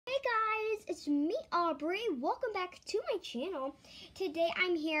it's me, Aubrey. Welcome back to my channel. Today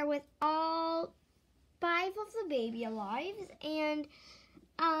I'm here with all 5 of the baby alives, and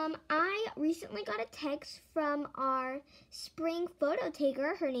I recently got a text from our spring photo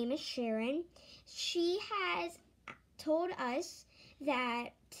taker. Her name is Sharon. She has told us that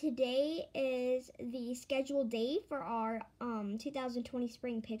today is the scheduled date for our 2020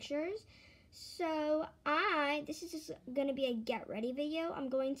 spring pictures. So this is just gonna be a get ready video. I'm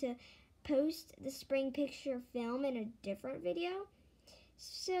going to post the spring picture film in a different video.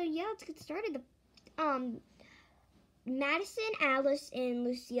 So yeah, let's get started. Madison, Alice, and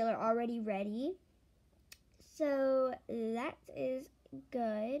Lucille are already ready. So that is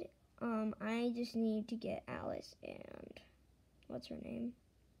good. I just need to get Alice and what's her name?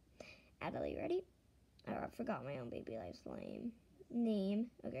 Adelie ready? Oh, I forgot my own baby life's name.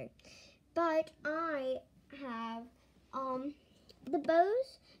 Okay. But I have the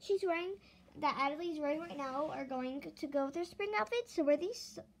bows she's wearing, that Adelie's wearing right now, are going to go with her spring outfits. So wear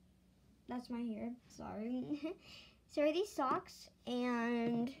these, that's my hair, sorry. So wear these socks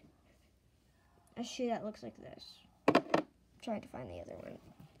and a shoe that looks like this. I'm trying to find the other one.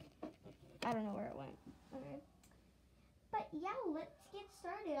 I don't know where it went. Okay. But yeah, let's get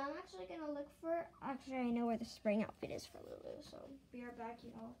started. I'm actually gonna look for, actually I know where the spring outfit is for Lulu, so be right back,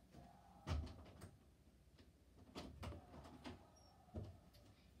 y'all.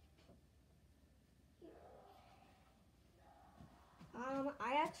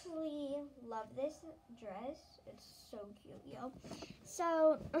 I actually love this dress. It's so cute, yo.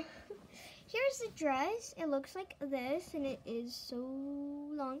 So, here's the dress. It looks like this, and it is so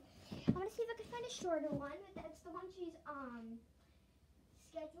long. I'm gonna see if I can find a shorter one, but that's the one she's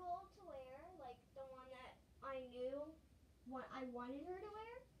scheduled to wear, like the one that I knew what I wanted her to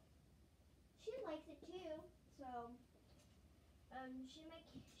wear. She likes it too, so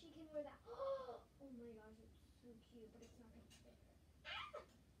she can wear that. Oh my gosh, it's so cute, but it's not gonna fit her.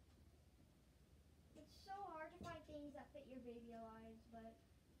 It's so hard to find things that fit your baby alives, but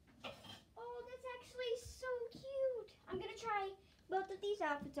oh, that's actually so cute. I'm gonna try both of these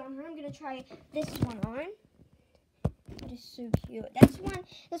outfits on her. I'm gonna try this one on. It is so cute.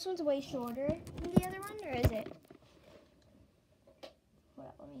 This one's way shorter than the other one, or is it? Hold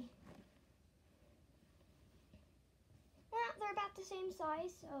up, let me. Well, they're about the same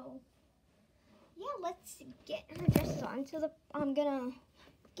size, so yeah, let's get her dresses on. So I'm gonna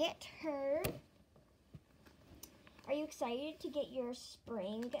get her. Are you excited to get your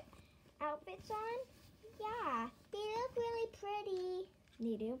spring outfits on? Yeah, they look really pretty.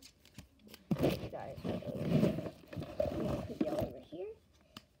 They do. You guys, I'm gonna put y'all over here.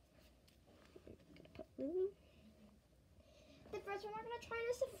 I'm gonna put Lulu. The first one we're gonna try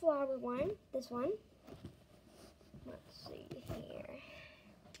is the flower one. This one. Let's see here.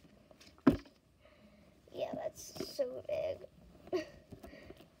 Yeah, that's so big.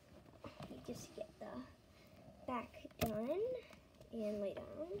 You just get the back done and lay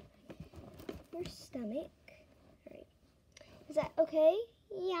down your stomach. All right. Is that okay?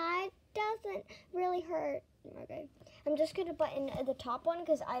 Yeah, it doesn't really hurt. Okay. I'm just gonna button the top one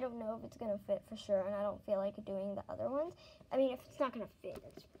because I don't know if it's gonna fit for sure, and I don't feel like doing the other ones. I mean, if it's not gonna fit,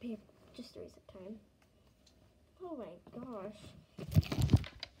 it's just a waste of time. Oh my gosh.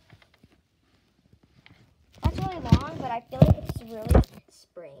 That's really long, but I feel like it's really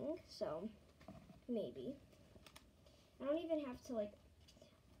spring, so maybe. I don't even have to like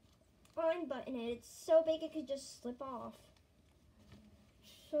unbutton it. It's so big it could just slip off.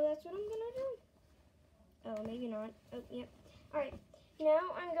 So that's what I'm gonna do. Oh, maybe not. Oh, yep. Alright,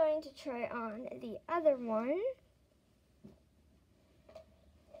 now I'm going to try on the other one.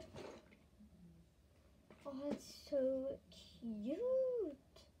 Oh, it's so cute.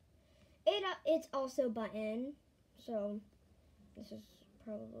 It's also button, so this is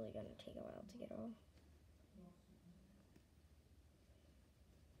probably gonna take a while to get off.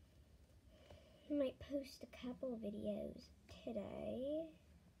 I might post a couple videos today.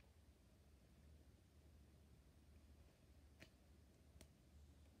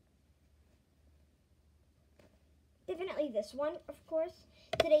 Definitely this one, of course.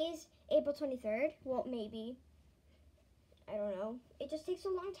 Today's April 23rd. Well, maybe. I don't know. It just takes a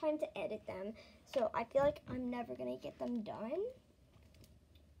long time to edit them, so I feel like I'm never gonna get them done.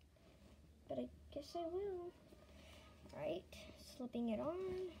 But I guess I will. Alright, slipping it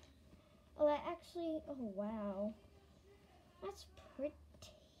on. Oh, that actually, oh wow. That's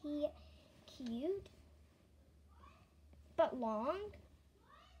pretty cute. But long.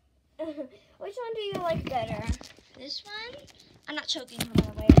 Which one do you like better? This one? I'm not choking her, by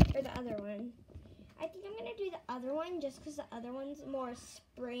the way. Or the other one. I think I'm gonna do the other one just because the other one's more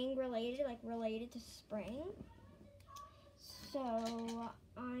spring related, like related to spring. So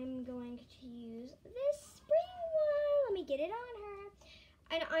I'm going to use this spring one. Let me get it on her.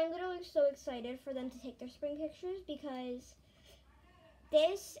 And I'm literally so excited for them to take their spring pictures because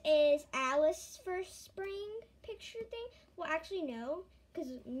this is Alice's first spring picture thing. Well, actually no,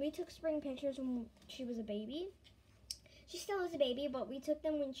 because we took spring pictures when she was a baby. She still is a baby, but we took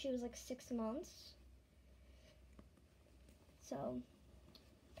them when she was like 6 months. So,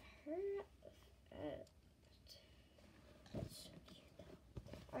 perfect. That's so cute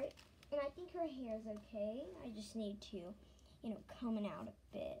though. Alright, and I think her hair is okay. I just need to, you know, comb it out a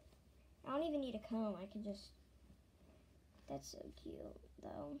bit. I don't even need a comb. I can just, that's so cute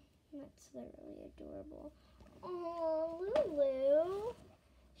though. That's literally adorable. Oh, Lulu.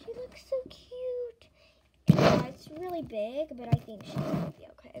 She looks so cute. Yeah, it's really big, but I think she'll be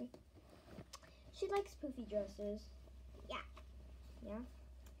okay. She likes poofy dresses. Yeah. Yeah.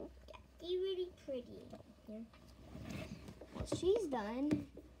 Yeah. They're really pretty. Yeah. Well, she's done.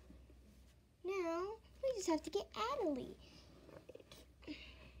 Now, we just have to get Adelie. Right.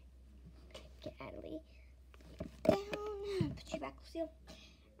 Get Adelie down. Put you back, Lucille.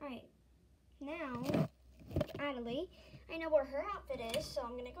 Alright. Now, Adelie. I know where her outfit is, so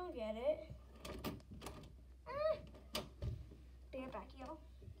I'm going to go get it. Be right back, y'all.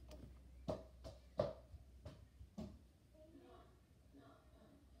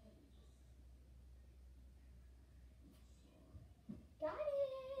 Got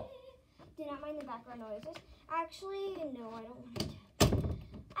it. Did not mind the background noises. Actually, no, I don't want it.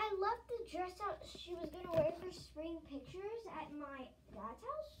 I left the dress out she was going to wear for spring pictures at my dad's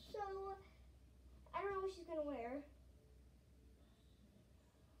house, so I don't know what she's going to wear.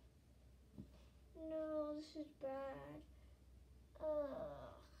 No, this is bad. Ugh.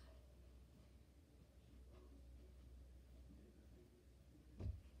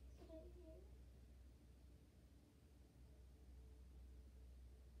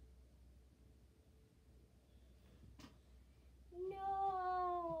 No.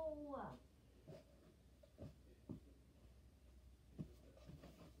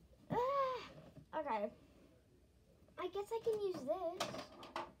 Okay. I guess I can use this.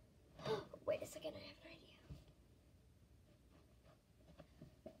 Wait a second, I have an idea.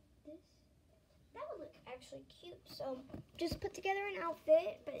 This? That would look actually cute. So just put together an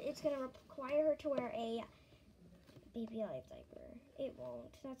outfit, but it's going to require her to wear a baby life diaper. It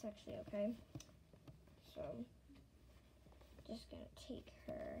won't. That's actually okay. So just going to take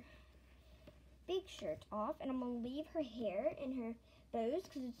her big shirt off, and I'm going to leave her hair and her bows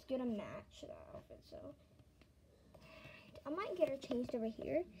because it's going to match the outfit. So I might get her changed over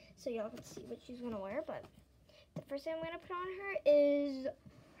here so y'all can see what she's going to wear, but the first thing I'm going to put on her is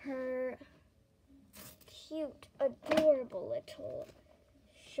her cute, adorable little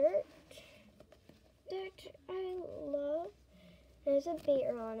shirt that I love. There's a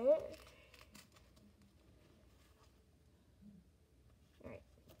bear on it. Alright.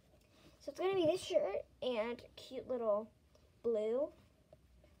 So it's going to be this shirt and cute little blue,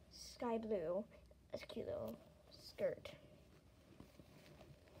 sky blue, a cute little skirt.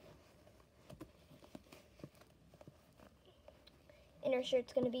 And her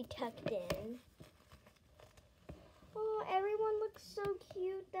shirt's going to be tucked in. Oh, everyone looks so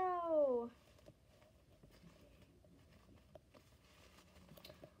cute though.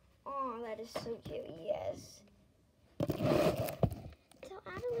 Oh, that is so cute, yes. So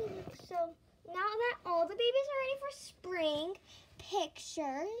Adelie looks so, now that all the babies are ready for spring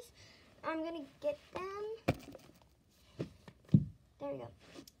pictures, I'm going to get them. There we go.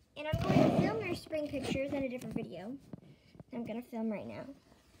 And I'm going to film their spring pictures in a different video. I'm going to film right now.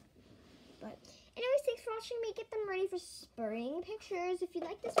 But anyways, thanks for watching me get them ready for spring pictures. If you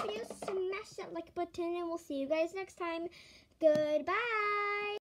like this video, smash that like button, and we'll see you guys next time. Goodbye.